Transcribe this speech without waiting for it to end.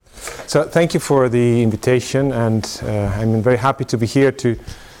So thank you for the invitation, and I'm very happy to be here to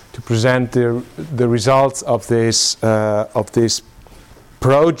present the results of this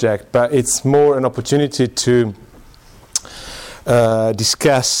project. But it's more an opportunity to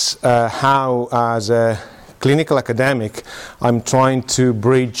discuss how, as a clinical academic, I'm trying to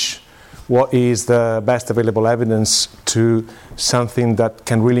bridge what is the best available evidence to something that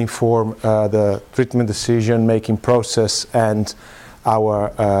can really inform the treatment decision-making process and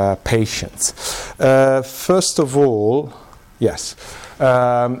our patients. First of all, yes,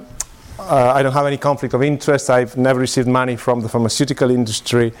 I don't have any conflict of interest. I've never received money from the pharmaceutical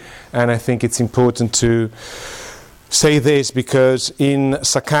industry, and I think it's important to say this because in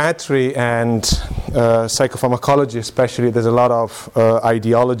psychiatry and psychopharmacology especially, there's a lot of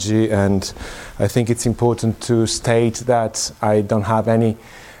ideology, and I think it's important to state that I don't have any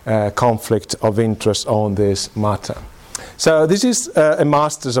conflict of interest on this matter. So this is a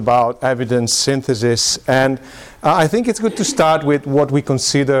master's about evidence synthesis, and I think it's good to start with what we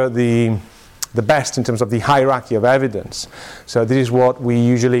consider the best in terms of the hierarchy of evidence. So this is what we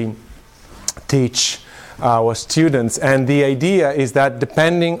usually teach our students, and the idea is that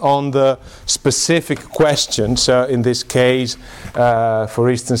depending on the specific question, so in this case, for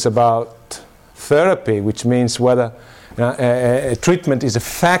instance, about therapy, which means whether a treatment is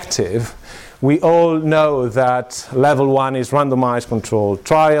effective, we all know that level 1 is randomized controlled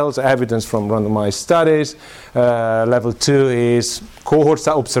trials, evidence from randomized studies. Level 2 is cohort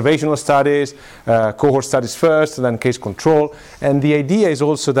observational studies, cohort studies first, and then case control. And the idea is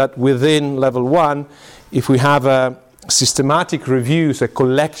also that within level 1, if we have a systematic reviews, a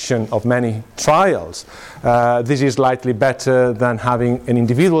collection of many trials, this is likely better than having an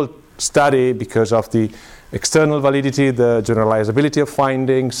individual study because of the external validity, the generalizability of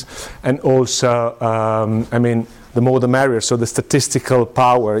findings, and also, the more the merrier. So the statistical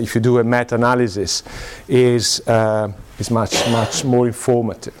power, if you do a meta-analysis, is much more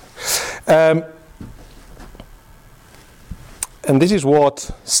informative. And this is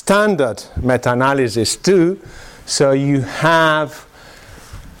what standard meta-analysis do. So you have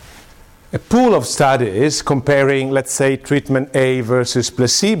a pool of studies comparing, let's say, treatment A versus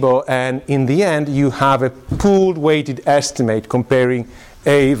placebo, and in the end you have a pooled weighted estimate comparing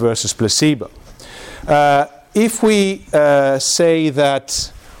A versus placebo. If we say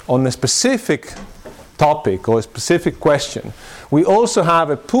that on a specific topic or a specific question, we also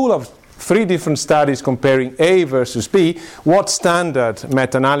have a pool of 3 different studies comparing A versus B, what standard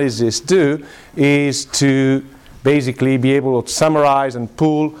meta-analysis do is to basically be able to summarize and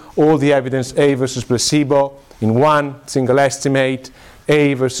pool all the evidence A versus placebo in one single estimate,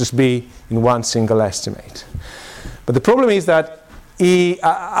 A versus B in one single estimate. But the problem is that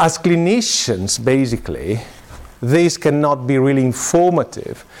as clinicians, basically, this cannot be really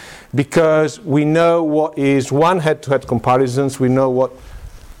informative because we know what is one head-to-head comparisons, we know what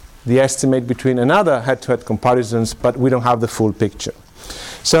the estimate between another head-to-head comparisons, but we don't have the full picture.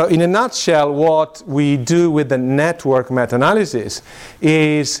 So in a nutshell, what we do with the network meta-analysis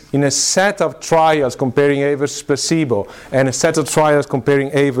is in a set of trials comparing A versus placebo and a set of trials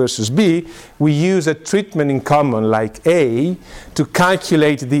comparing A versus B, we use a treatment in common like A to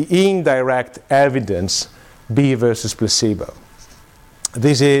calculate the indirect evidence B versus placebo.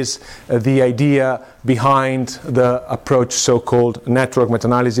 This is the idea behind the approach so-called network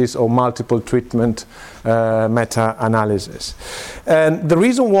meta-analysis or multiple treatment meta-analysis. And the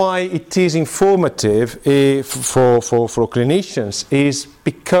reason why it is informative for clinicians is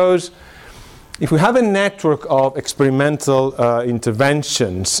because if we have a network of experimental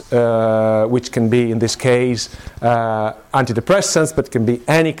interventions, which can be, in this case, antidepressants, but can be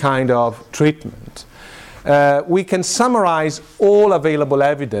any kind of treatment, we can summarize all available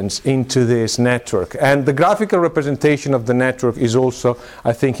evidence into this network. And the graphical representation of the network is also,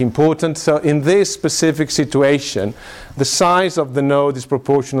 I think, important. So in this specific situation, the size of the node is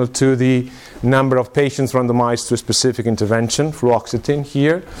proportional to the number of patients randomized to a specific intervention, fluoxetine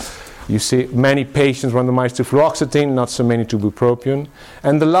here. You see many patients randomized to fluoxetine, not so many to bupropion.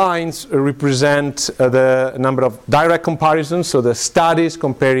 And the lines represent the number of direct comparisons, so the studies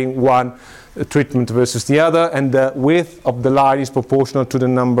comparing one treatment versus the other, and the width of the line is proportional to the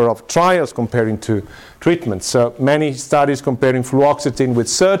number of trials comparing two treatments. So many studies comparing fluoxetine with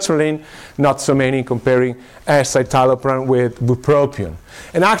sertraline, not so many comparing escitalopram with bupropion.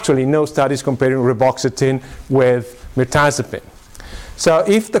 And actually no studies comparing reboxetine with mirtazapine. So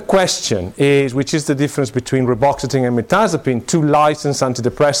if the question is, which is the difference between reboxetine and mirtazapine, two licensed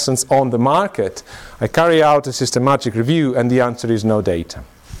antidepressants on the market, I carry out a systematic review and the answer is no data.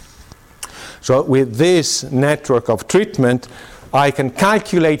 So with this network of treatment, I can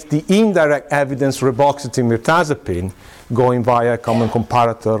calculate the indirect evidence reboxetine mirtazapine going via a common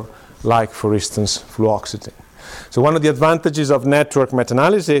comparator like, for instance, fluoxetine. So one of the advantages of network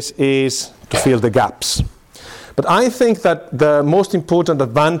meta-analysis is to fill the gaps. But I think that the most important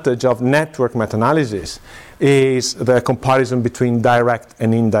advantage of network meta-analysis is the comparison between direct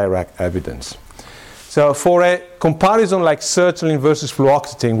and indirect evidence. So for a comparison like sertraline versus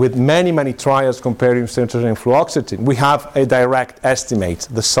fluoxetine with many, many trials comparing sertraline and fluoxetine, we have a direct estimate,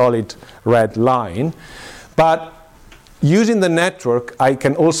 the solid red line. But using the network, I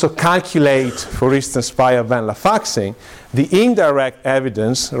can also calculate, for instance, via venlafaxine, the indirect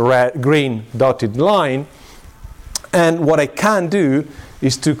evidence, red, green dotted line. And what I can do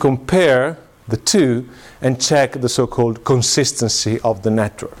is to compare the two and check the so-called consistency of the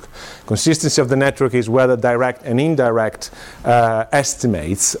network. Consistency of the network is whether direct and indirect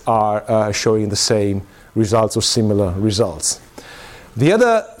estimates are showing the same results or similar results. The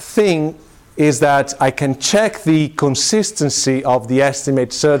other thing is that I can check the consistency of the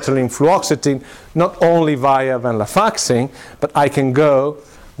estimate sertraline fluoxetine not only via venlafaxine, but I can go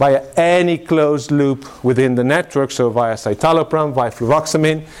via any closed loop within the network, so via citalopram, via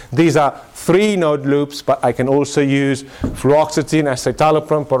fluvoxamine. These are 3-node loops, but I can also use fluoxetine,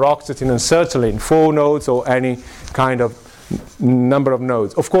 escitalopram, paroxetine, and sertraline, 4 nodes or any kind of number of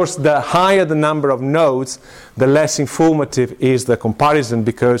nodes. Of course, the higher the number of nodes, the less informative is the comparison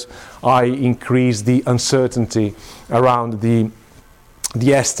because I increase the uncertainty around the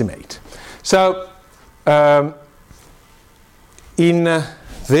estimate. So in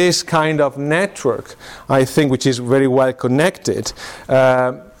this kind of network, I think, which is very well connected,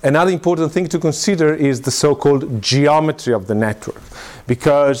 another important thing to consider is the so-called geometry of the network,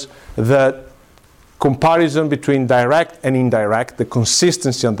 because the comparison between direct and indirect, the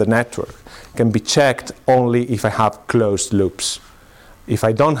consistency of the network, can be checked only if I have closed loops. If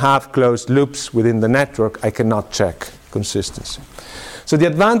I don't have closed loops within the network, I cannot check consistency. So the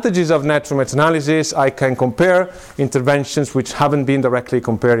advantages of network meta-analysis, I can compare interventions which haven't been directly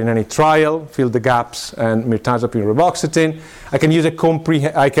compared in any trial, fill the gaps, and mirtazapine, reboxetine. I can use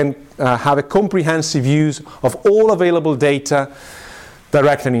have a comprehensive use of all available data,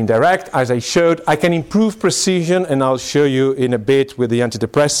 direct and indirect, as I showed. I can improve precision, and I'll show you in a bit with the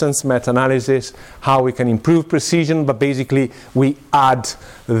antidepressants meta-analysis how we can improve precision, but basically we add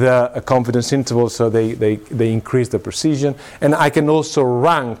the confidence interval so they increase the precision. And I can also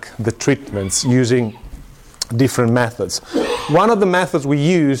rank the treatments using different methods. One of the methods we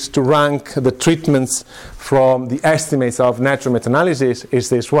use to rank the treatments from the estimates of network meta-analysis is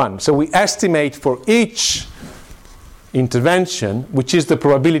this one. So we estimate for each intervention, which is the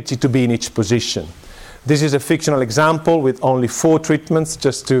probability to be in each position. This is a fictional example with only 4 treatments,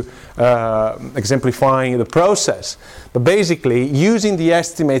 just to exemplifying the process. But basically, using the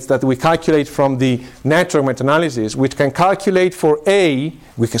estimates that we calculate from the network meta-analysis, which can calculate for A,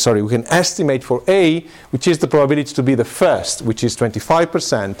 we can estimate for A, which is the probability to be the first, which is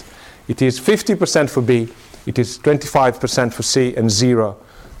 25%. It is 50% for B, it is 25% for C, and 0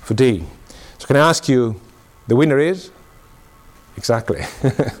 for D. So can I ask you, the winner is? Exactly.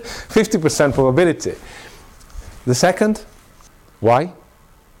 50% probability. The second? Why?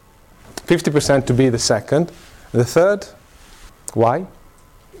 50% to be the second. The third? Why?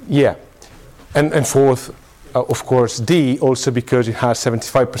 Yeah. And fourth, of course, D, also because it has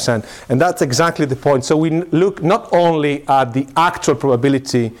 75%. And that's exactly the point. So we look not only at the actual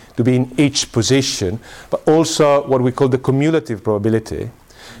probability to be in each position, but also what we call the cumulative probability.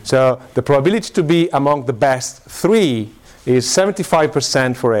 So the probability to be among the best 3 is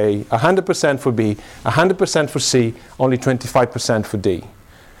 75% for A, 100% for B, 100% for C, only 25% for D.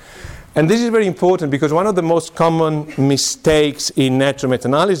 And this is very important because one of the most common mistakes in network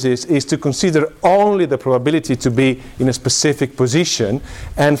meta-analysis is to consider only the probability to be in a specific position.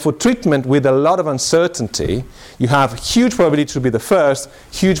 And for treatment with a lot of uncertainty, you have huge probability to be the first,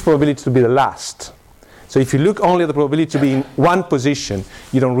 huge probability to be the last. So if you look only at the probability to be in one position,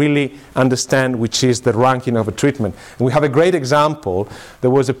 you don't really understand which is the ranking of a treatment. And we have a great example.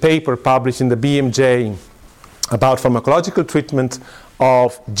 There was a paper published in the BMJ about pharmacological treatment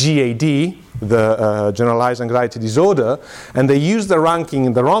of GAD, the generalized anxiety disorder, and they used the ranking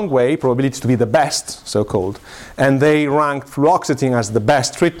in the wrong way, probability to be the best, so-called, and they ranked fluoxetine as the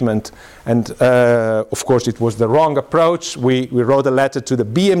best treatment, and of course it was the wrong approach. We wrote a letter to the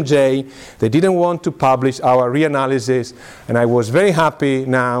BMJ. They didn't want to publish our reanalysis, and I was very happy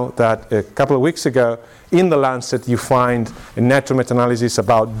now that a couple of weeks ago in the Lancet you find a network meta-analysis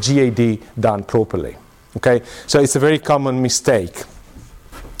about GAD done properly. Okay, so it's a very common mistake.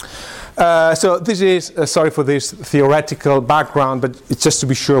 So this is, sorry for this theoretical background, but it's just to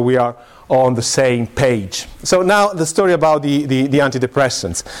be sure we are on the same page. So now the story about the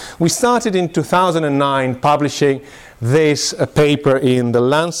antidepressants. We started in 2009 publishing this paper in The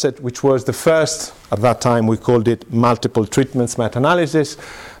Lancet, which was the first, at that time we called it multiple treatments meta-analysis,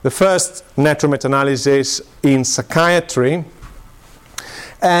 the first network meta-analysis in psychiatry.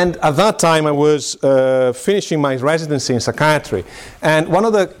 And at that time, I was finishing my residency in psychiatry. And one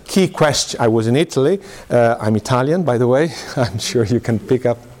of the key questions, I was in Italy. I'm Italian, by the way. I'm sure you can pick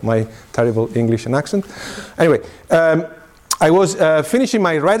up my terrible English accent. Anyway, I was finishing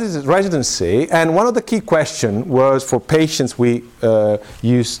my residency, and one of the key questions was for patients we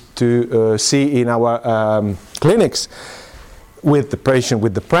used to see in our clinics with the patient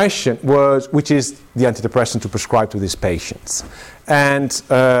with depression was, which is the antidepressant to prescribe to these patients. And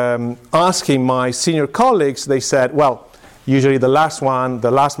asking my senior colleagues, they said, well, usually the last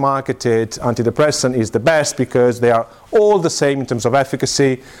marketed antidepressant is the best because they are all the same in terms of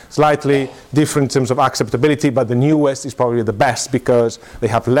efficacy, slightly different in terms of acceptability, but the newest is probably the best because they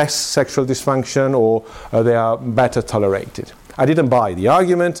have less sexual dysfunction or they are better tolerated. I didn't buy the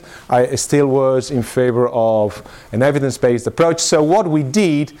argument. I still was in favor of an evidence-based approach. So what we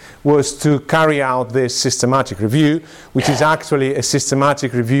did was to carry out this systematic review, which is actually a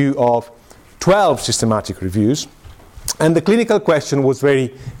systematic review of 12 systematic reviews. And the clinical question was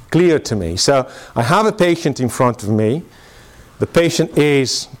very clear to me. So I have a patient in front of me. The patient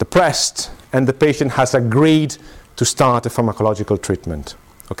is depressed, and the patient has agreed to start a pharmacological treatment.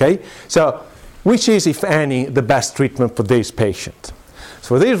 Okay? So which is, if any, the best treatment for this patient? So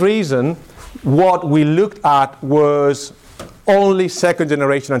for this reason, what we looked at was only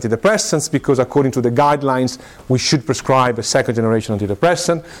second-generation antidepressants, because according to the guidelines, we should prescribe a second-generation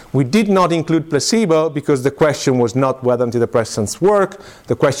antidepressant. We did not include placebo because the question was not whether antidepressants work.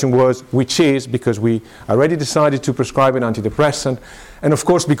 The question was which is, because we already decided to prescribe an antidepressant. And of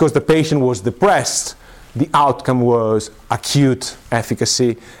course, because the patient was depressed, the outcome was acute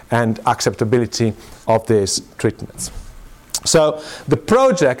efficacy and acceptability of these treatments. So the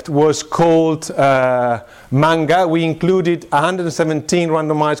project was called MANGA. We included 117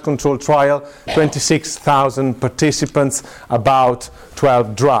 randomized controlled trial, 26,000 participants, about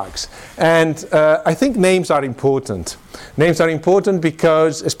 12 drugs. And I think names are important. Names are important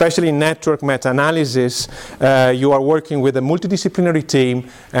because, especially in network meta-analysis, you are working with a multidisciplinary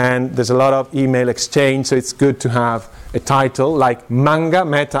team and there's a lot of email exchange, so it's good to have a title like MANGA,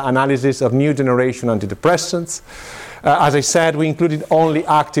 Meta-Analysis of New Generation Antidepressants. As I said, we included only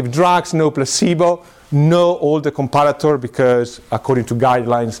active drugs, no placebo, no older comparator, because according to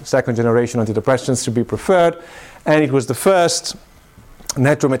guidelines, second-generation antidepressants should be preferred. And it was the first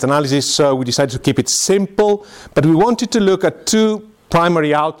network meta-analysis, so we decided to keep it simple. But we wanted to look at two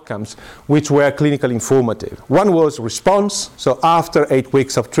primary outcomes which were clinically informative. One was response, so after 8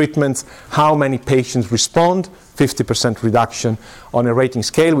 weeks of treatments, how many patients respond, 50% reduction on a rating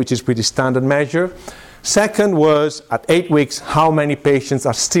scale, which is pretty standard measure. Second was, at 8 weeks, how many patients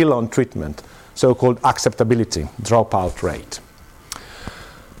are still on treatment, so-called acceptability, dropout rate.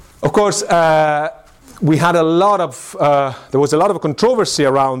 Of course, we had there was a lot of controversy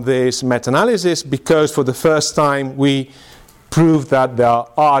around this meta-analysis because for the first time we proved that there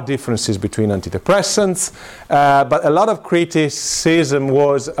are differences between antidepressants, but a lot of criticism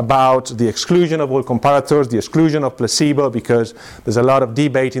was about the exclusion of all comparators, the exclusion of placebo, because there's a lot of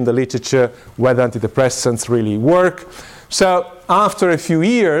debate in the literature whether antidepressants really work. So after a few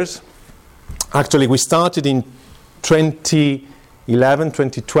years, actually we started in 2011,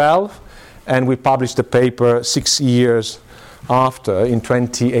 2012, and we published the paper 6 years after, in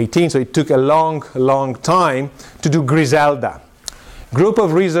 2018, so it took a long time to do Griselda, group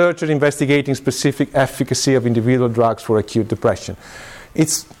of researchers investigating specific efficacy of individual drugs for acute depression.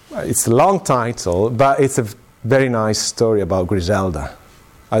 It's a long title, but it's a very nice story about Griselda.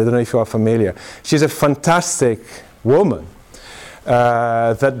 I don't know if you are familiar. She's a fantastic woman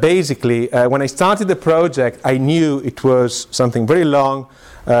that basically, when I started the project, I knew it was something very long,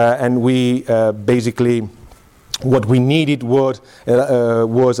 and we basically, what we needed was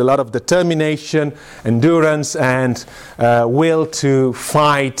a lot of determination, endurance, and will to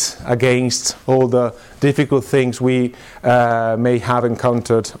fight against all the difficult things we may have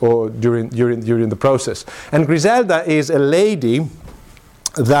encountered or during the process. And Griselda is a lady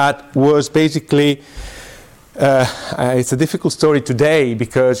that was basically, it's a difficult story today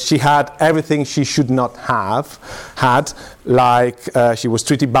because she had everything she should not have had, like she was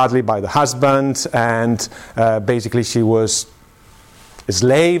treated badly by the husband, and basically she was a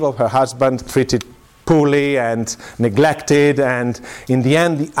slave of her husband, treated poorly and neglected, and in the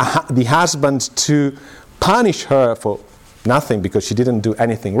end the husband, to punish her for nothing because she didn't do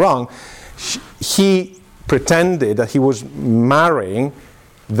anything wrong, he pretended that he was marrying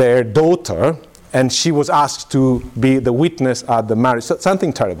their daughter, and she was asked to be the witness at the marriage. So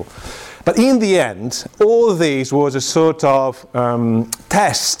something terrible. But in the end, all this was a sort of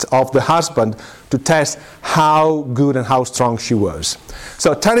test of the husband to test how good and how strong she was.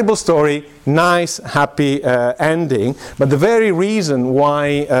 So, terrible story, nice, happy ending. But the very reason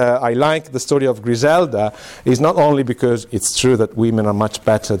why I like the story of Griselda is not only because it's true that women are much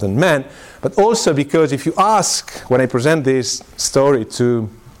better than men, but also because if you ask, when I present this story to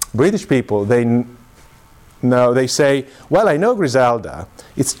British people, they say, well, I know Griselda.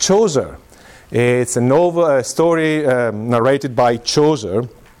 It's Chaucer. It's a novel, a story narrated by Chaucer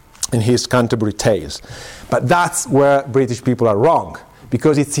in his Canterbury Tales. But that's where British people are wrong,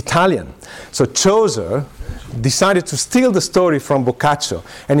 because it's Italian. So Chaucer decided to steal the story from Boccaccio.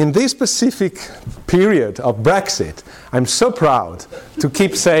 And in this specific period of Brexit, I'm so proud to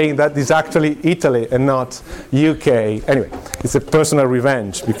keep saying that it's actually Italy and not UK. Anyway, it's a personal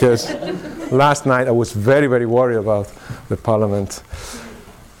revenge, because last night I was very, very worried about the Parliament.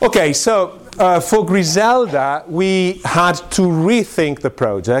 Okay, so for Griselda, we had to rethink the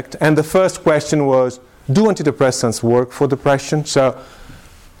project, and the first question was, do antidepressants work for depression? So,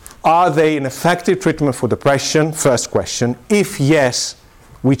 are they an effective treatment for depression? First question. If yes,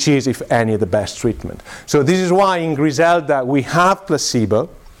 which is, if any, the best treatment? So this is why in Griselda we have placebo.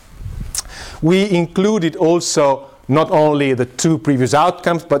 We included also not only the 2 previous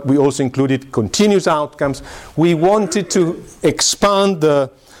outcomes, but we also included continuous outcomes. We wanted to expand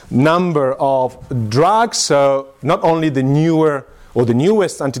the number of drugs, so not only the newer or the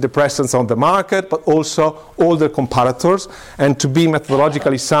newest antidepressants on the market, but also older comparators. And to be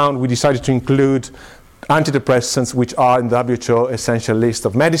methodologically sound, we decided to include antidepressants which are in the WHO essential list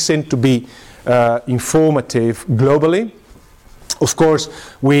of medicine to be informative globally. Of course,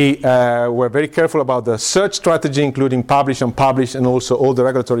 we were very careful about the search strategy, including publish, unpublish, and also all the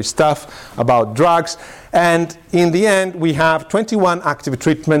regulatory stuff about drugs. And in the end, we have 21 active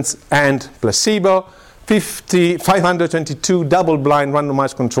treatments and placebo, 522 double-blind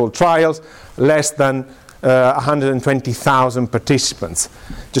randomized controlled trials, less than 120,000 participants.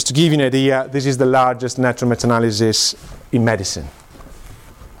 Just to give you an idea, this is the largest natural meta-analysis in medicine.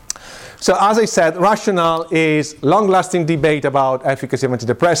 So as I said, rationale is long-lasting debate about efficacy of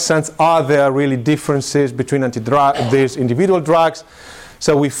antidepressants. Are there really differences between these individual drugs?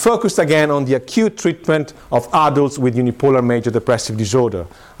 So we focused again on the acute treatment of adults with unipolar major depressive disorder.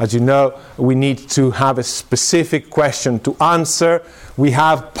 As you know, we need to have a specific question to answer. We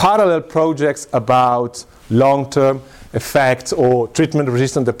have parallel projects about long-term effects or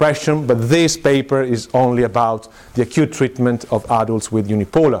treatment-resistant depression, but this paper is only about the acute treatment of adults with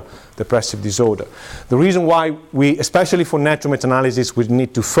unipolar depressive disorder. The reason why we, especially for natural meta-analysis, we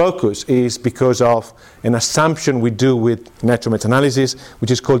need to focus is because of an assumption we do with natural meta-analysis,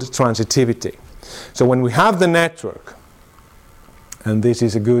 which is called transitivity. So when we have the network, and this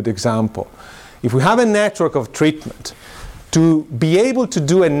is a good example, if we have a network of treatment, to be able to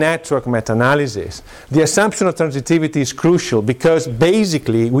do a network meta-analysis, the assumption of transitivity is crucial, because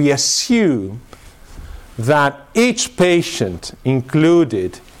basically we assume that each patient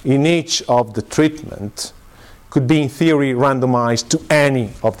included in each of the treatment could be in theory randomized to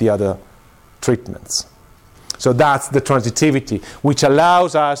any of the other treatments. So that's the transitivity, which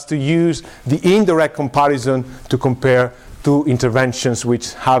allows us to use the indirect comparison to compare two interventions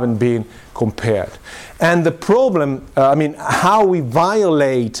which haven't been compared. And the problem, how we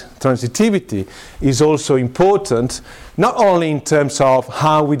violate transitivity is also important, not only in terms of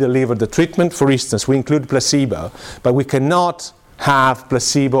how we deliver the treatment. For instance, we include placebo, but we cannot have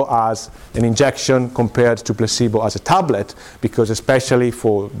placebo as an injection compared to placebo as a tablet, because especially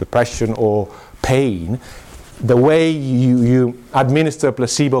for depression or pain, the way you administer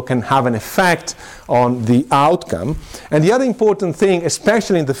placebo can have an effect on the outcome. And the other important thing,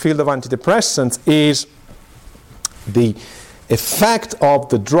 especially in the field of antidepressants, is the effect of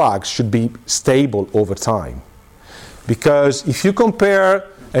the drugs should be stable over time. Because if you compare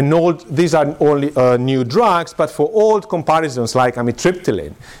these are only new drugs, but for old comparisons like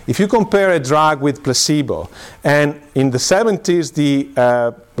amitriptyline, if you compare a drug with placebo, and in the 70s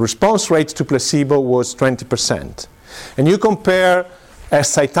the response rate to placebo was 20%, and you compare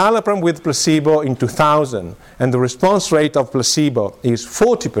escitalopram with placebo in 2000, and the response rate of placebo is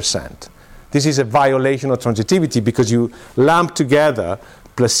 40%, this is a violation of transitivity, because you lump together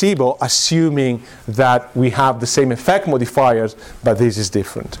placebo, assuming that we have the same effect modifiers, but this is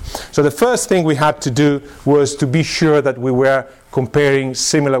different. So the first thing we had to do was to be sure that we were comparing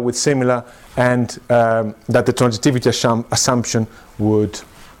similar with similar, and that the transitivity assumption would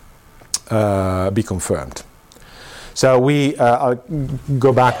be confirmed. So I'll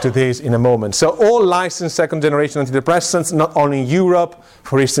go back to this in a moment. So all licensed second-generation antidepressants, not only in Europe,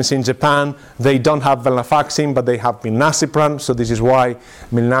 for instance in Japan, they don't have venlafaxine, but they have milnacipran, so this is why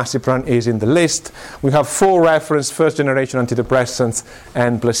milnacipran is in the list. We have 4 reference first-generation antidepressants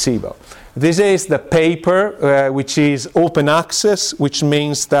and placebo. This is the paper, which is open access, which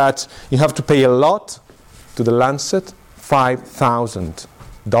means that you have to pay a lot to the Lancet,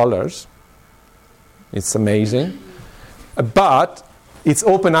 $5,000. It's amazing. But it's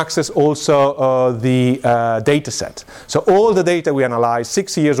open access also the data set. So all the data we analyze,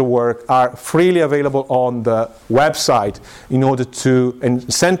 6 years of work, are freely available on the website in order to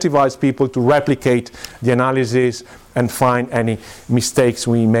incentivize people to replicate the analysis and find any mistakes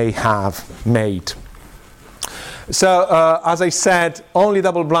we may have made. So, as I said, only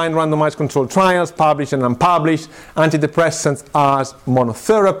double-blind randomized controlled trials, published and unpublished, antidepressants as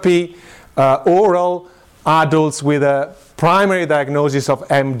monotherapy, oral, adults with a primary diagnosis of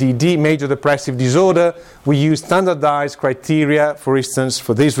MDD, major depressive disorder. We use standardized criteria. For instance,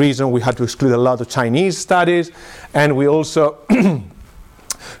 for this reason, we had to exclude a lot of Chinese studies, and we also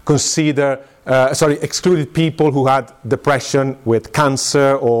excluded people who had depression with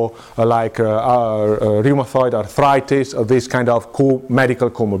cancer or rheumatoid arthritis or this kind of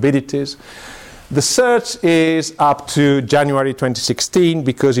medical comorbidities. The search is up to January 2016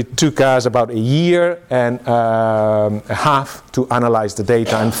 because it took us about a year and a half to analyze the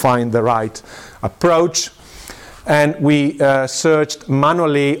data and find the right approach. And we searched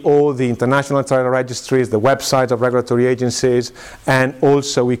manually all the international trial registries, the websites of regulatory agencies, and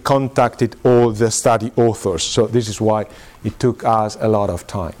also we contacted all the study authors. So this is why it took us a lot of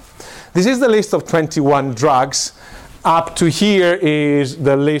time. This is the list of 21 drugs. Up to here is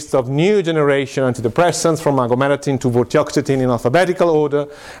the list of new generation antidepressants from agomelatine to vortioxetine in alphabetical order.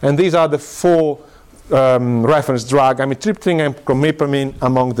 And these are the 4 reference drugs, amitriptyline and clomipramine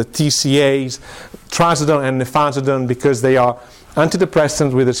among the TCAs, trazodone and nefazodone, because they are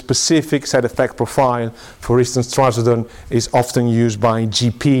antidepressants with a specific side effect profile. For instance, trazodone is often used by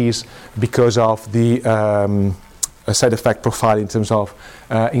GPs because of the side effect profile in terms of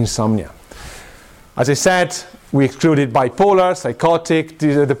insomnia. As I said, we excluded bipolar, psychotic,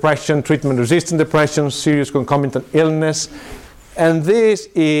 depression, treatment-resistant depression, serious concomitant illness. And this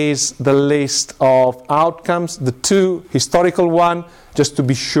is the list of outcomes, the 2 historical one, just to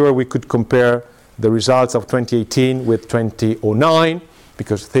be sure we could compare the results of 2018 with 2009,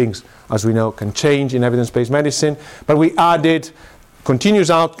 because things, as we know, can change in evidence-based medicine. But we added continuous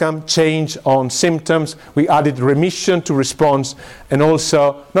outcome, change on symptoms. We added remission to response, and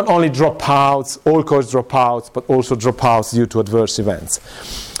also not only dropouts, all-cause dropouts, but also dropouts due to adverse events.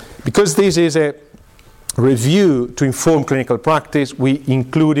 Because this is a review to inform clinical practice, we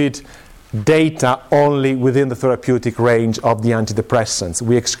included data only within the therapeutic range of the antidepressants.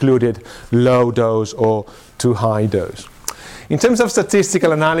 We excluded low dose or too high dose. In terms of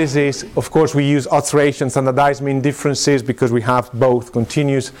statistical analysis, of course, we use odds ratio and standardized mean differences because we have both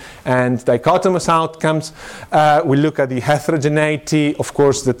continuous and dichotomous outcomes. We look at the heterogeneity. Of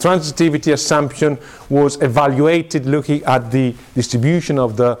course, the transitivity assumption was evaluated looking at the distribution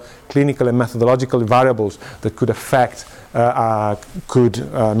of the clinical and methodological variables that could affect, be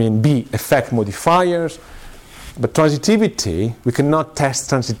effect modifiers. But transitivity, we cannot test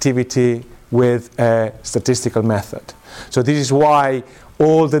transitivity with a statistical method. So this is why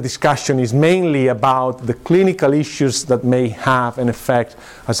all the discussion is mainly about the clinical issues that may have an effect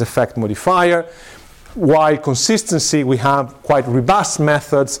as effect modifier. While consistency, we have quite robust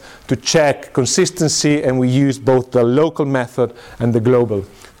methods to check consistency, and we use both the local method and the global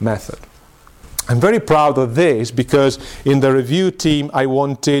method. I'm very proud of this because in the review team I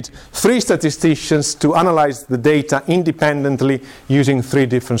wanted 3 statisticians to analyze the data independently using 3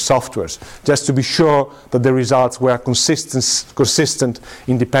 different softwares, just to be sure that the results were consistent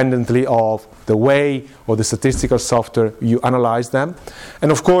independently of the way or the statistical software you analyze them.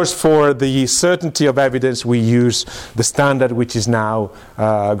 And of course, for the certainty of evidence, we use the standard, which is now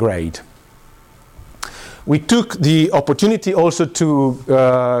GRADE. We took the opportunity also to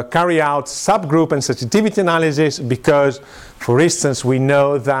carry out subgroup and sensitivity analysis because, for instance, we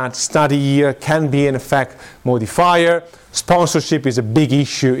know that study year can be an effect modifier. Sponsorship is a big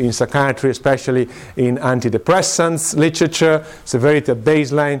issue in psychiatry, especially in antidepressants literature, severity at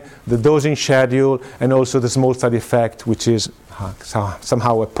baseline, the dosing schedule, and also the small study effect, which is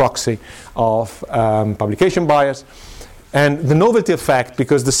somehow a proxy of publication bias. And the novelty effect,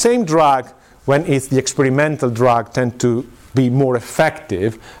 because the same drug, when it's the experimental drug, tend to be more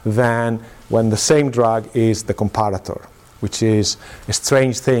effective than when the same drug is the comparator, which is a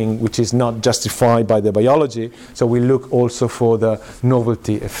strange thing, which is not justified by the biology. So we look also for the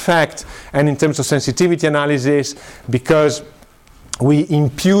novelty effect. And in terms of sensitivity analysis, because we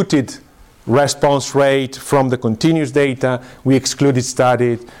imputed response rate from the continuous data, we excluded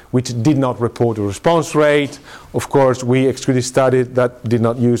studies which did not report a response rate. Of course, we excluded studies that did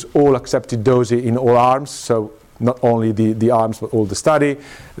not use all accepted doses in all arms, so not only the arms but all the study,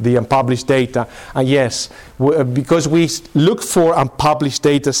 the unpublished data. And yes, because we look for unpublished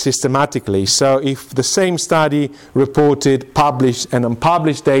data systematically, so if the same study reported published and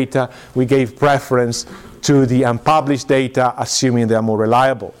unpublished data, we gave preference to the unpublished data, assuming they are more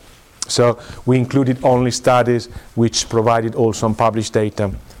reliable. So we included only studies which provided also unpublished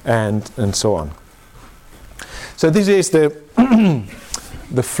data and so on. So this is the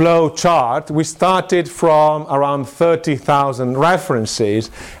the flow chart. We started from around 30,000 references,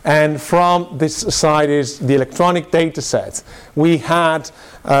 and from this side is the electronic data sets. We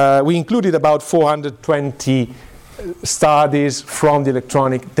included about 420 studies from the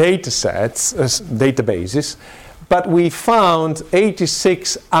electronic data sets, databases, but we found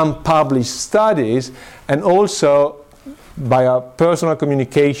 86 unpublished studies, and also by a personal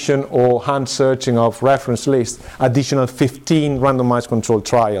communication or hand searching of reference lists, additional 15 randomized controlled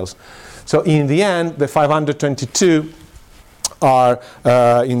trials. So in the end, the 522 are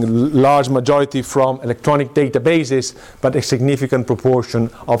in large majority from electronic databases, but a significant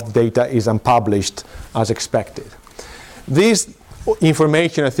proportion of the data is unpublished as expected. This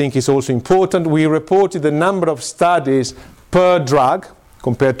information, I think, is also important. We reported the number of studies per drug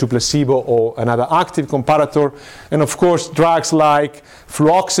compared to placebo or another active comparator. And of course, drugs like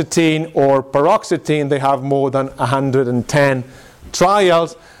fluoxetine or paroxetine, they have more than 110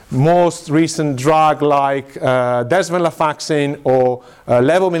 trials. Most recent drug like desvenlafaxine or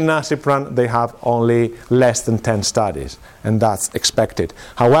levomirdazepam, they have only less than 10 studies, and that's expected.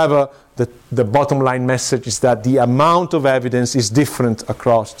 However, the bottom line message is that the amount of evidence is different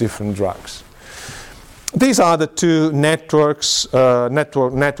across different drugs. These are the two network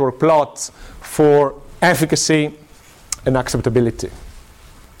plots for efficacy and acceptability.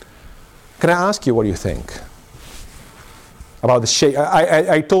 Can I ask you what you think about the shape?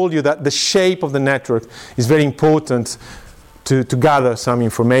 I told you that the shape of the network is very important to gather some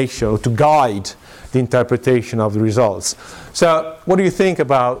information or to guide the interpretation of the results. So what do you think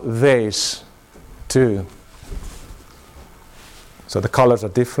about these two? So the colors are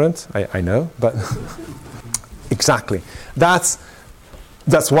different, I know, but exactly. That's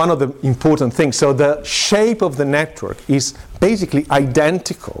one of the important things. So the shape of the network is basically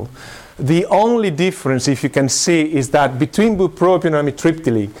identical. The only difference, if you can see, is that between bupropion and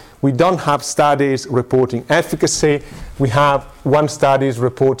amitriptyline, we don't have studies reporting efficacy. We have one study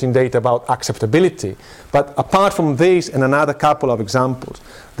reporting data about acceptability. But apart from this and another couple of examples,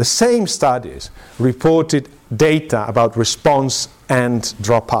 the same studies reported data about response and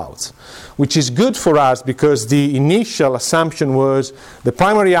dropouts, which is good for us because the initial assumption was the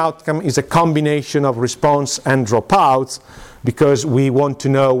primary outcome is a combination of response and dropouts, because we want to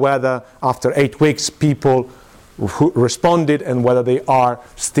know whether after 8 weeks people who responded and whether they are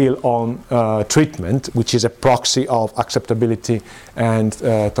still on treatment, which is a proxy of acceptability and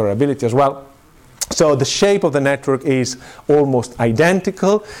tolerability as well. So the shape of the network is almost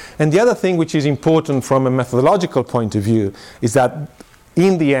identical. And the other thing which is important from a methodological point of view is that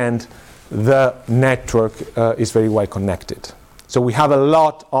in the end the network is very well connected. So we have a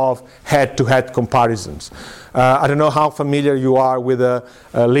lot of head-to-head comparisons. I don't know how familiar you are with the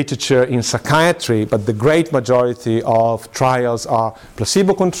literature in psychiatry, but the great majority of trials are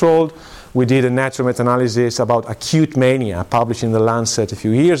placebo-controlled. We did a natural meta-analysis about acute mania published in The Lancet a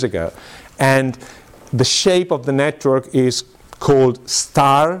few years ago. And the shape of the network is called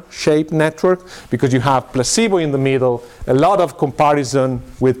star-shaped network because you have placebo in the middle, a lot of comparison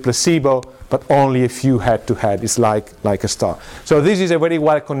with placebo, but only a few head-to-head. It's like a star. So this is a very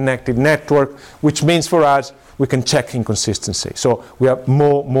well-connected network, which means for us we can check inconsistency. So we have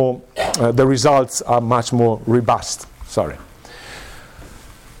the results are much more robust. Sorry.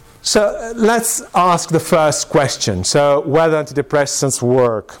 So let's ask the first question. So whether antidepressants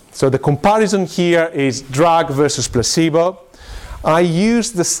work. So the comparison here is drug versus placebo. I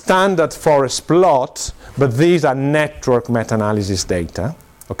use the standard forest plot, but these are network meta-analysis data.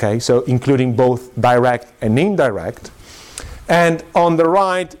 Okay, so including both direct and indirect. And on the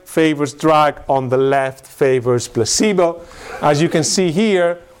right favors drug, on the left favors placebo. As you can see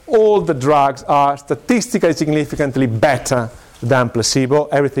here, all the drugs are statistically significantly better than placebo.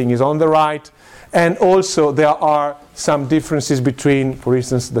 Everything is on the right. And also there are some differences between, for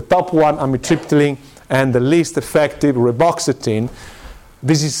instance, the top one, amitriptyline, and the least effective, reboxetine.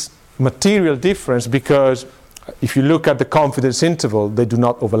 This is material difference because if you look at the confidence interval, they do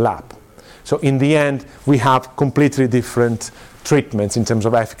not overlap. So in the end, we have completely different treatments in terms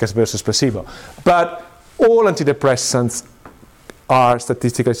of efficacy versus placebo. But all antidepressants are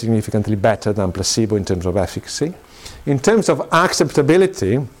statistically significantly better than placebo in terms of efficacy. In terms of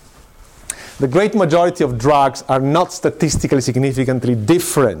acceptability, the great majority of drugs are not statistically significantly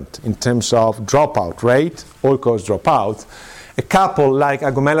different in terms of dropout rate, all-cause dropout. A couple like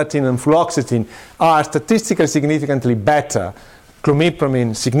agomelatine and fluoxetine are statistically significantly better.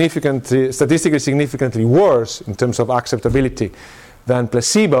 Clomipramine statistically significantly worse in terms of acceptability than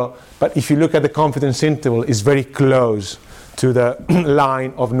placebo, but if you look at the confidence interval, it's very close to the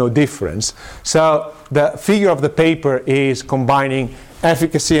line of no difference. So the figure of the paper is combining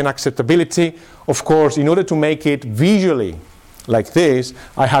efficacy and acceptability. Of course, in order to make it visually like this,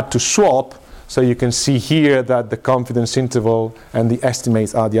 I had to swap. So you can see here that the confidence interval and the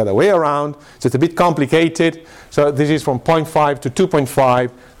estimates are the other way around. So it's a bit complicated. So this is from 0.5 to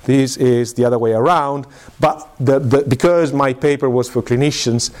 2.5. This is the other way around. But because my paper was for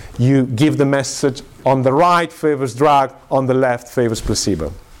clinicians, you give the message on the right favors drug, on the left favors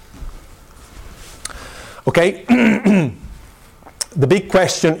placebo. Okay? The big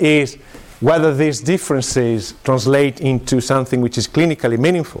question is whether these differences translate into something which is clinically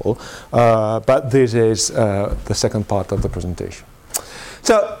meaningful, but this is the second part of the presentation.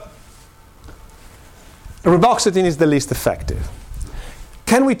 So, reboxetine is the least effective.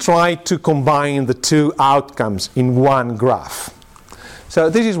 Can we try to combine the two outcomes in one graph? So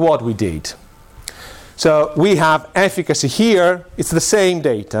this is what we did. So we have efficacy here. It's the same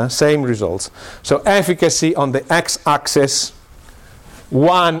data, same results. So efficacy on the x-axis,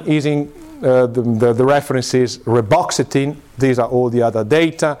 one is in the reference is reboxetine. These are all the other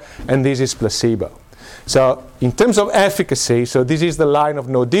data, and this is placebo. So in terms of efficacy, so this is the line of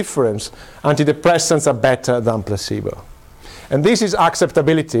no difference. Antidepressants are better than placebo. And this is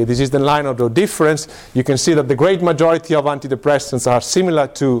acceptability. This is the line of no difference. You can see that the great majority of antidepressants are similar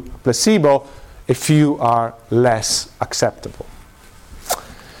to placebo. A few are less acceptable.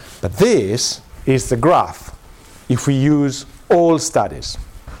 But this is the graph if we use all studies.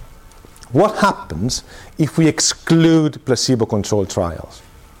 What happens if we exclude placebo-controlled trials?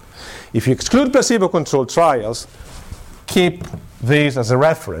 If you exclude placebo-controlled trials, keep these as a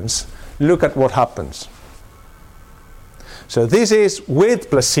reference, look at what happens. So this is with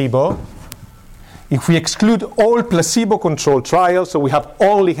placebo. If we exclude all placebo-controlled trials, so we have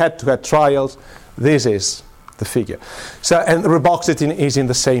only head-to-head trials, this is the figure. So, and reboxetine is in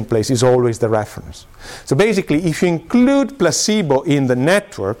the same place, is always the reference. So basically, if you include placebo in the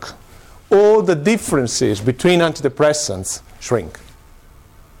network, all the differences between antidepressants shrink.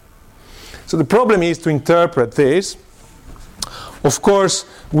 So the problem is to interpret this. Of course,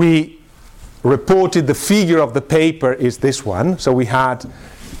 we reported the figure of the paper is this one. So we had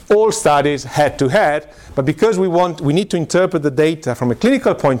all studies head-to-head, but because we need to interpret the data from a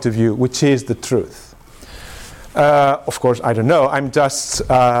clinical point of view, which is the truth. Of course, I don't know. I'm just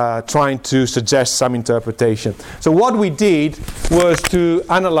trying to suggest some interpretation. So what we did was to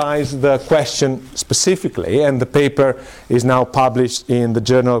analyze the question specifically, and the paper is now published in the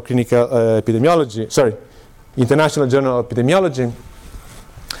Journal of Clinical Epidemiology, International Journal of Epidemiology.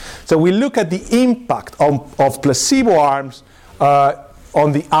 So we look at the impact of placebo arms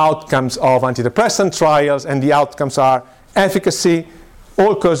on the outcomes of antidepressant trials, and the outcomes are efficacy,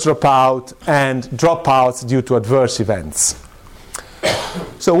 all-cause dropout, and dropouts due to adverse events.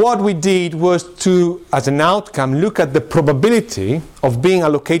 So what we did was to, as an outcome, look at the probability of being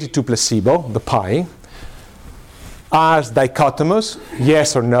allocated to placebo, the pie, as dichotomous,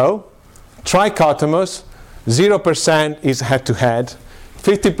 yes or no, trichotomous, 0% is head-to-head,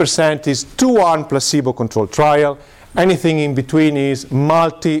 50% is two-arm placebo-controlled trial, anything in between is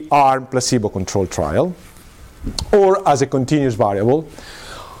multi-arm placebo-controlled trial, or as a continuous variable.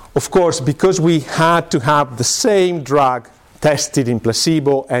 Of course, because we had to have the same drug tested in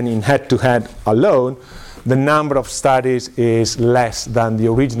placebo and in head-to-head alone, the number of studies is less than the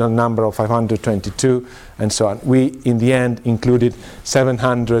original number of 522 and so on. We, in the end, included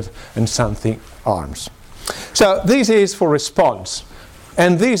 700 and something arms. So this is for response.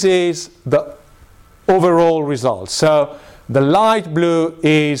 And this is the overall result. So the light blue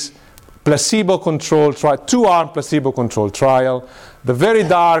is placebo-controlled trial, two-arm placebo-controlled trial. The very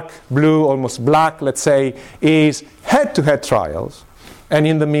dark blue, almost black, let's say, is head-to-head trials. And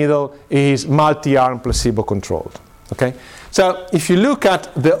in the middle is multi-arm placebo-controlled. Okay? So if you look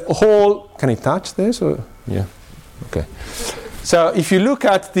at the whole, can I touch this? Or? Yeah. Okay. So if you look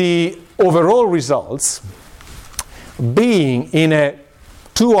at the overall results, being in a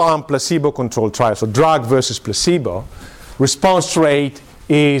two-arm placebo-controlled trial, so drug versus placebo, response rate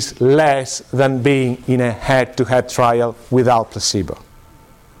is less than being in a head-to-head trial without placebo.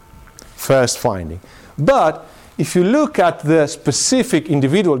 First finding. But if you look at the specific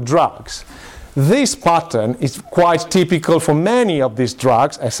individual drugs, this pattern is quite typical for many of these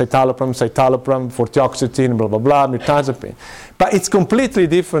drugs, escitalopram, citalopram, vortioxetine, blah, blah, blah, mirtazapine. But it's completely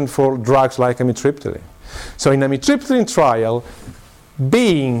different for drugs like amitriptyline. So in amitriptyline trial,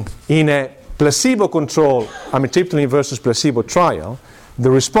 being in a placebo-controlled amitriptyline versus placebo trial, the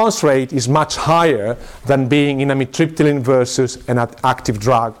response rate is much higher than being in amitriptyline versus an active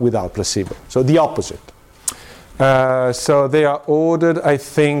drug without placebo. So the opposite. So they are ordered, I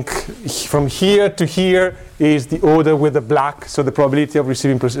think, from here to here is the order with the black, so the probability of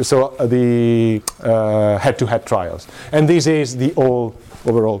receiving the head-to-head trials. And this is the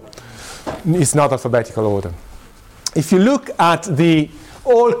overall. It's not alphabetical order. If you look at the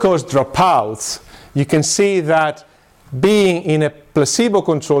all-cause dropouts, you can see that being in a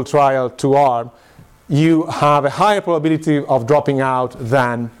placebo-controlled trial two-arm, you have a higher probability of dropping out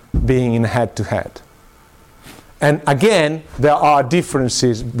than being in head-to-head. And again, there are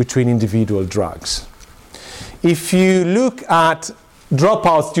differences between individual drugs. If you look at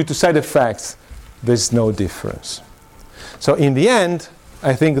dropouts due to side effects, there's no difference. So in the end,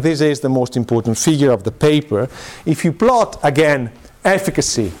 I think this is the most important figure of the paper. If you plot, again,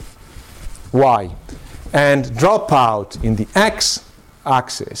 efficacy, Y, and dropout in the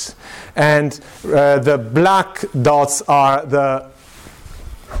x-axis, and the black dots are the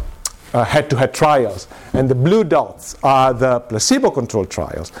head-to-head trials, and the blue dots are the placebo-controlled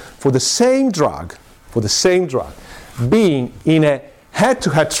trials. For the same drug, being in a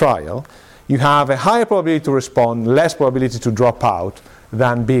head-to-head trial, you have a higher probability to respond, less probability to drop out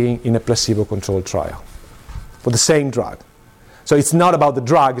than being in a placebo-controlled trial for the same drug. So it's not about the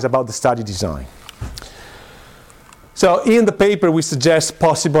drug, it's about the study design. So in the paper we suggest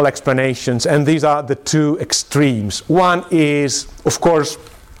possible explanations, and these are the two extremes. One is, of course,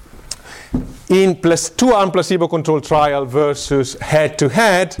 in two-arm placebo-controlled trial versus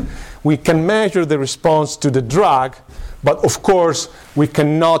head-to-head, we can measure the response to the drug, but of course we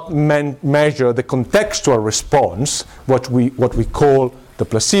cannot measure the contextual response, what we call the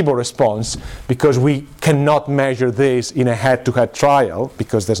placebo response, because we cannot measure this in a head-to-head trial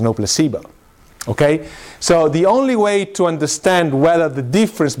because there's no placebo. Okay? So the only way to understand whether the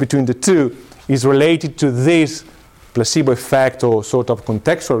difference between the two is related to this placebo effect or sort of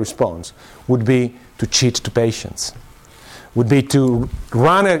contextual response would be to cheat to patients, would be to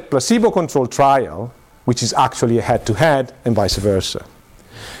run a placebo-controlled trial, which is actually a head-to-head, and vice versa,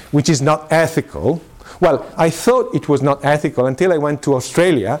 which is not ethical. Well, I thought it was not ethical until I went to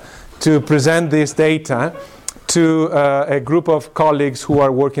Australia to present this data to a group of colleagues who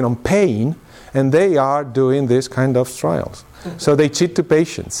are working on pain, and they are doing this kind of trials. So they cheat to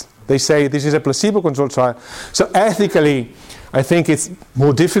patients. They say this is a placebo-controlled trial. So ethically, I think it's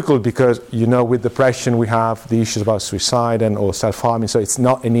more difficult because, with depression we have the issues about suicide or self-harming, so it's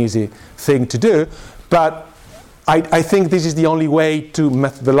not an easy thing to do. But I think this is the only way to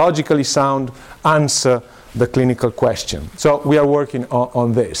methodologically sound answer the clinical question. So we are working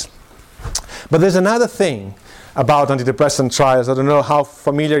on this. But there's another thing about antidepressant trials. I don't know how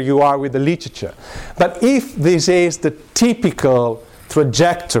familiar you are with the literature. But if this is the typical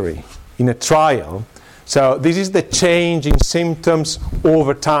trajectory in a trial, so this is the change in symptoms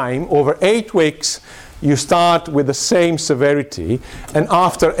over time. Over 8 weeks, you start with the same severity, and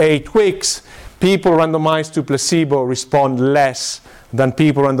after 8 weeks, people randomized to placebo respond less than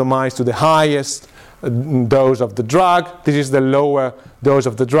people randomized to the highest dose of the drug. This is the lower dose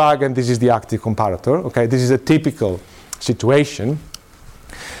of the drug, and this is the active comparator. Okay, this is a typical situation.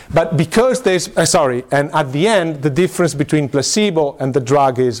 But because there's, and at the end, the difference between placebo and the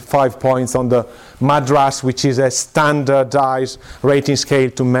drug is 5 points on the MADRS, which is a standardized rating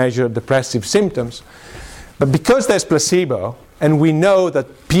scale to measure depressive symptoms. But because there's placebo, and we know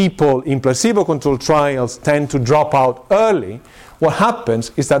that people in placebo-controlled trials tend to drop out early, what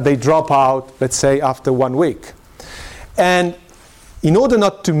happens is that they drop out, let's say, after 1 week. And in order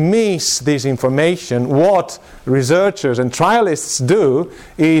not to miss this information, what researchers and trialists do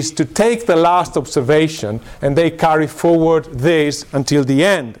is to take the last observation and they carry forward this until the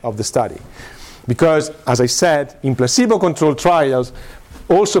end of the study. Because, as I said, in placebo-controlled trials,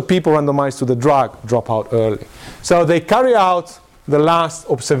 also people randomized to the drug drop out early. So they carry out the last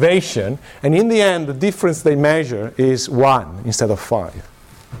observation, and in the end, the difference they measure is 1 instead of 5.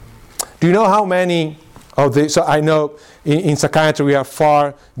 Do you know how many of the... So I know in psychiatry we are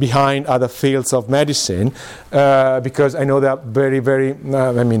far behind other fields of medicine because I know there are very, very,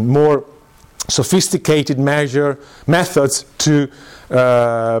 more sophisticated methods to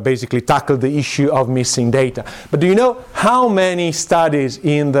basically tackle the issue of missing data. But do you know how many studies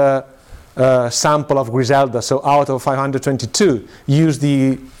in the sample of Griselda, so out of 522, use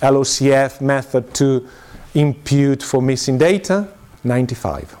the LOCF method to impute for missing data?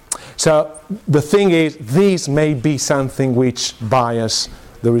 95. So the thing is, this may be something which bias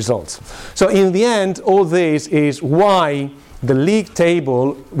the results. So in the end, all this is why the league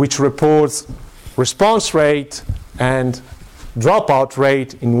table, which reports response rate and dropout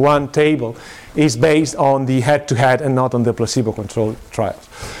rate in one table, is based on the head-to-head and not on the placebo-controlled trials.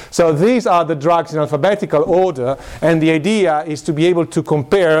 So these are the drugs in alphabetical order, and the idea is to be able to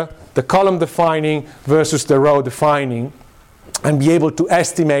compare the column defining versus the row defining and be able to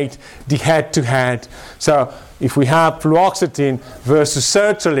estimate the head-to-head. So if we have fluoxetine versus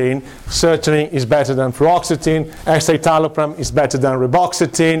sertraline, sertraline is better than fluoxetine, escitalopram is better than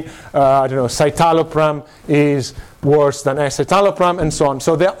reboxetine, citalopram is worse than escitalopram, and so on.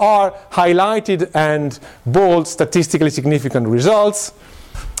 So there are highlighted and bold statistically significant results,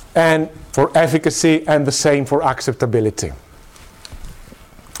 and for efficacy, and the same for acceptability.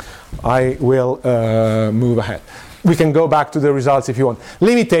 I will move ahead. We can go back to the results if you want.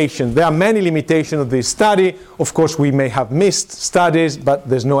 Limitation. There are many limitations of this study. Of course, we may have missed studies, but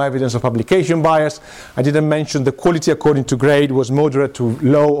there's no evidence of publication bias. I didn't mention the quality according to grade was moderate to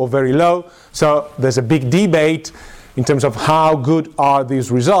low or very low. So there's a big debate in terms of how good are these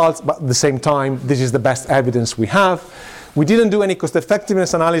results, but at the same time, this is the best evidence we have. We didn't do any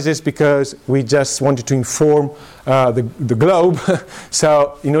cost-effectiveness analysis because we just wanted to inform the globe.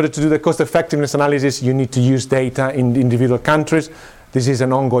 So in order to do the cost-effectiveness analysis, you need to use data in individual countries. This is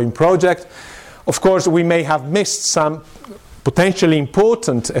an ongoing project. Of course, we may have missed some potentially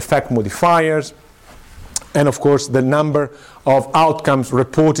important effect modifiers. And of course, the number of outcomes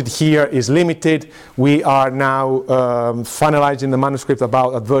reported here is limited. We are now finalizing the manuscript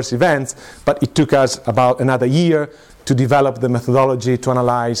about adverse events, but it took us about another year to develop the methodology to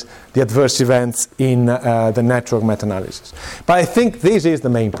analyze the adverse events in the network meta-analysis. But I think this is the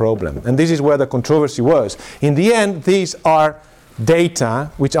main problem, and this is where the controversy was. In the end, these are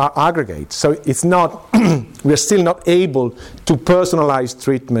data which are aggregate. So it's not, we are still not able to personalize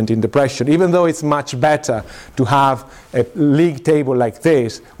treatment in depression. Even though it's much better to have a league table like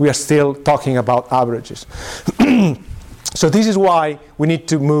this, we are still talking about averages. So this is why we need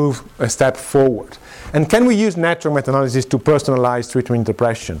to move a step forward. And can we use network meta-analysis to personalize treatment in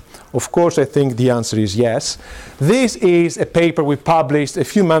depression? Of course, I think the answer is yes. This is a paper we published a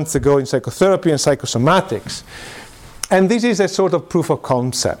few months ago in Psychotherapy and Psychosomatics. And this is a sort of proof of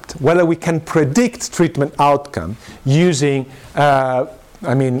concept, whether we can predict treatment outcome using clinical,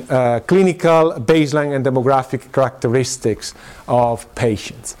 baseline, and demographic characteristics of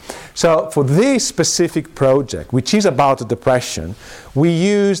patients. So for this specific project, which is about depression, we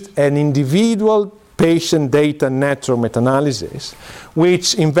used an individual patient data network meta-analysis,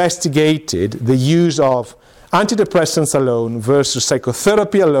 which investigated the use of antidepressants alone versus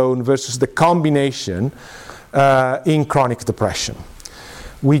psychotherapy alone versus the combination in chronic depression.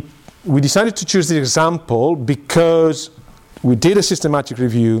 We decided to choose this example because we did a systematic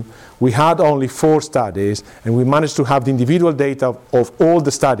review, we had only 4 studies, and we managed to have the individual data of all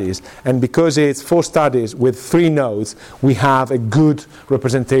the studies, and because it's 4 studies with 3 nodes, we have a good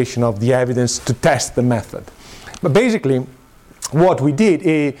representation of the evidence to test the method. But basically, what we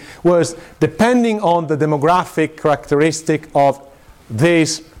did was, depending on the demographic characteristic of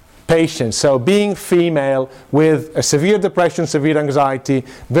this patient, so being female with a severe depression, severe anxiety,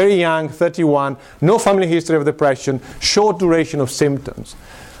 very young, 31, no family history of depression, short duration of symptoms.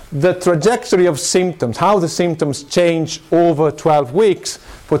 The trajectory of symptoms, how the symptoms change over 12 weeks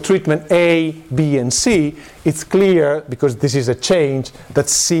for treatment A, B, and C, it's clear, because this is a change, that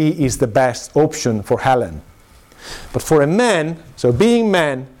C is the best option for Helen. But for a man, so being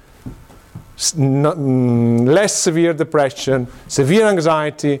men, less severe depression, severe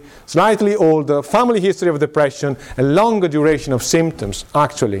anxiety, slightly older, family history of depression, a longer duration of symptoms,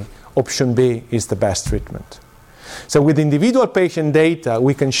 actually, option B is the best treatment. So with individual patient data,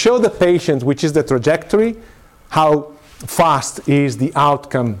 we can show the patient which is the trajectory, how fast is the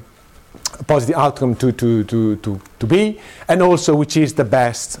outcome, positive outcome to be, and also which is the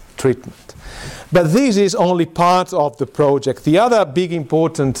best treatment. But this is only part of the project. The other big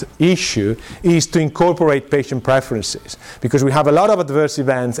important issue is to incorporate patient preferences, because we have a lot of adverse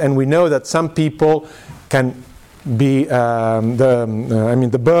events, and we know that some people can be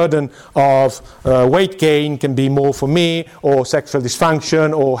the burden of weight gain can be more for me, or sexual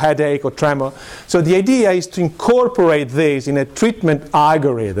dysfunction, or headache, or tremor. So the idea is to incorporate this in a treatment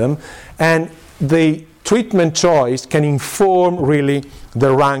algorithm, and the treatment choice can inform really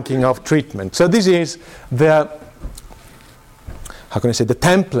the ranking of treatment. So this is the, how can I say, the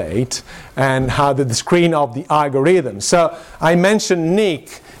template and how the screen of the algorithm. So I mentioned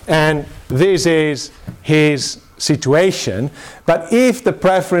Nick, and this is his situation. But if the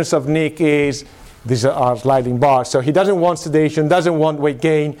preference of Nick is, these are sliding bars, so he doesn't want sedation, doesn't want weight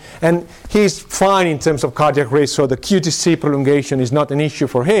gain, and he's fine in terms of cardiac risk, so the QTc prolongation is not an issue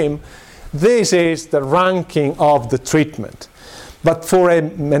for him, this is the ranking of the treatment. But for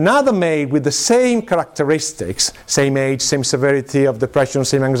another male with the same characteristics, same age, same severity of depression,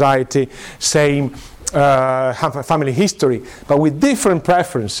 same anxiety, same family history, but with different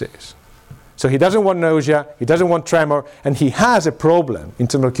preferences. So he doesn't want nausea, he doesn't want tremor, and he has a problem in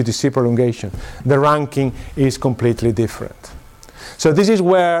terms of QTc prolongation. The ranking is completely different. So this is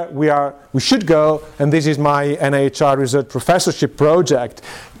where we should go, and this is my NIHR research professorship project,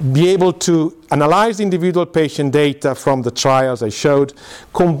 be able to analyze individual patient data from the trials I showed,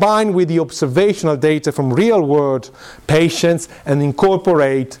 combine with the observational data from real-world patients, and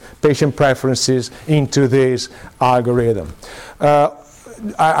incorporate patient preferences into this algorithm.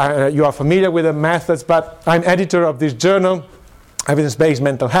 You are familiar with the methods, but I'm editor of this journal, Evidence-Based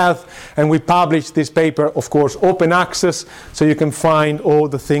Mental Health, and we published this paper, of course, open access, so you can find all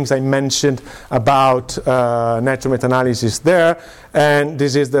the things I mentioned about natural meta-analysis there. And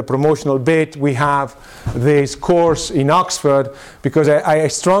this is the promotional bit. We have this course in Oxford, because I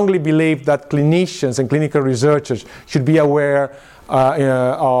strongly believe that clinicians and clinical researchers should be aware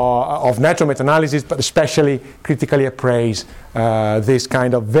of natural meta-analysis, but especially critically appraise this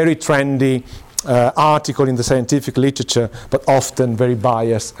kind of very trendy article in the scientific literature, but often very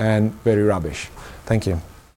biased and very rubbish. Thank you.